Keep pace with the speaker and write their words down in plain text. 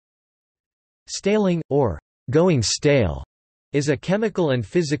Staling, or going stale, is a chemical and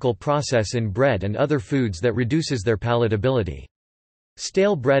physical process in bread and other foods that reduces their palatability.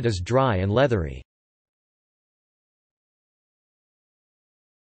 Stale bread is dry and leathery.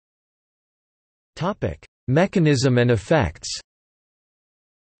 Mechanism and effects.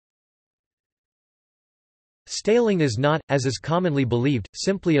 Staling is not, as is commonly believed,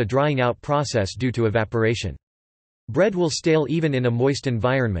 simply a drying out process due to evaporation. Bread will stale even in a moist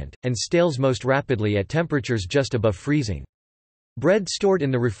environment, and stales most rapidly at temperatures just above freezing. Bread stored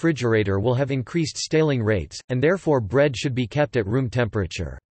in the refrigerator will have increased staling rates, and therefore bread should be kept at room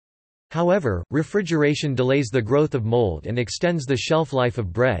temperature. However, refrigeration delays the growth of mold and extends the shelf life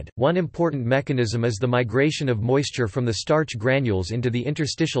of bread. One important mechanism is the migration of moisture from the starch granules into the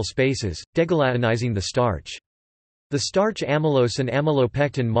interstitial spaces, degelatinizing the starch. The starch amylose and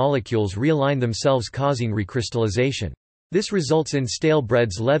amylopectin molecules realign themselves, causing recrystallization. This results in stale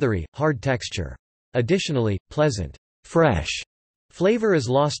bread's leathery, hard texture. Additionally, pleasant, fresh flavor is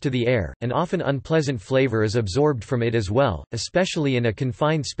lost to the air, and often unpleasant flavor is absorbed from it as well, especially in a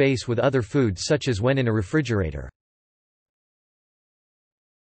confined space with other foods such as when in a refrigerator.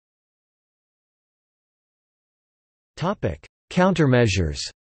 Countermeasures.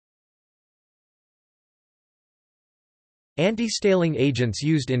 Anti-staling agents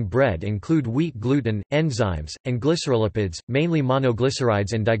used in bread include wheat gluten, enzymes, and glycerolipids, mainly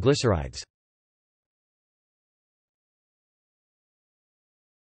monoglycerides and diglycerides.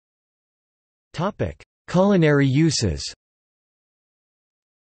 Culinary uses.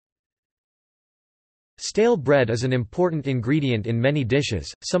 Stale bread is an important ingredient in many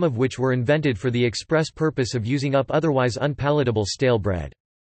dishes, some of which were invented for the express purpose of using up otherwise unpalatable stale bread.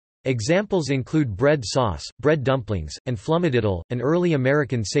 Examples include bread sauce, bread dumplings, and flumadiddle, an early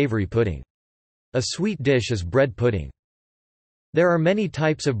American savory pudding. A sweet dish is bread pudding. There are many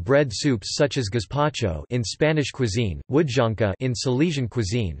types of bread soups such as gazpacho in Spanish cuisine, woodjanka in Silesian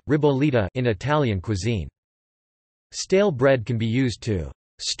cuisine, ribollita in Italian cuisine. Stale bread can be used to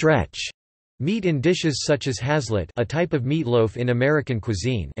stretch meat in dishes such as haslet, a type of meatloaf in American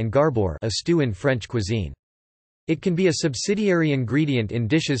cuisine, and garbure, a stew in French cuisine. It can be a subsidiary ingredient in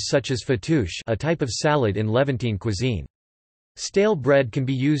dishes such as fattoush, a type of salad in Levantine cuisine. Stale bread can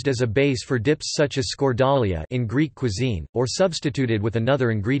be used as a base for dips such as skordalia in Greek cuisine, or substituted with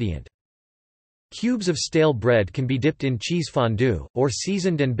another ingredient. Cubes of stale bread can be dipped in cheese fondue, or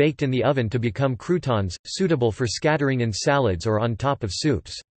seasoned and baked in the oven to become croutons, suitable for scattering in salads or on top of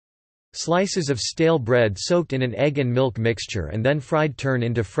soups. Slices of stale bread soaked in an egg and milk mixture and then fried turn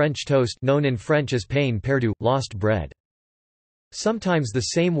into French toast, known in French as pain perdu, lost bread. Sometimes the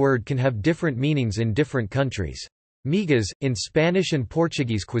same word can have different meanings in different countries. Migas, in Spanish and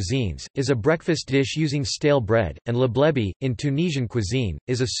Portuguese cuisines, is a breakfast dish using stale bread, and leblebi, in Tunisian cuisine,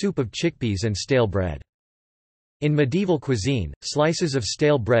 is a soup of chickpeas and stale bread. In medieval cuisine, slices of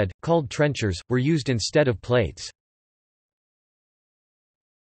stale bread, called trenchers, were used instead of plates.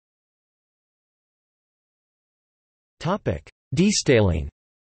 Destaling.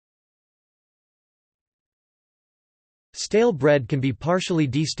 Stale bread can be partially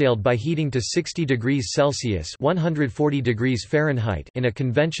destaled by heating to 60 degrees Celsius (140 degrees Fahrenheit) in a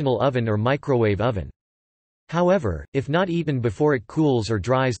conventional oven or microwave oven. However, if not eaten before it cools or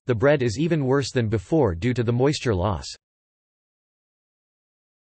dries, the bread is even worse than before due to the moisture loss.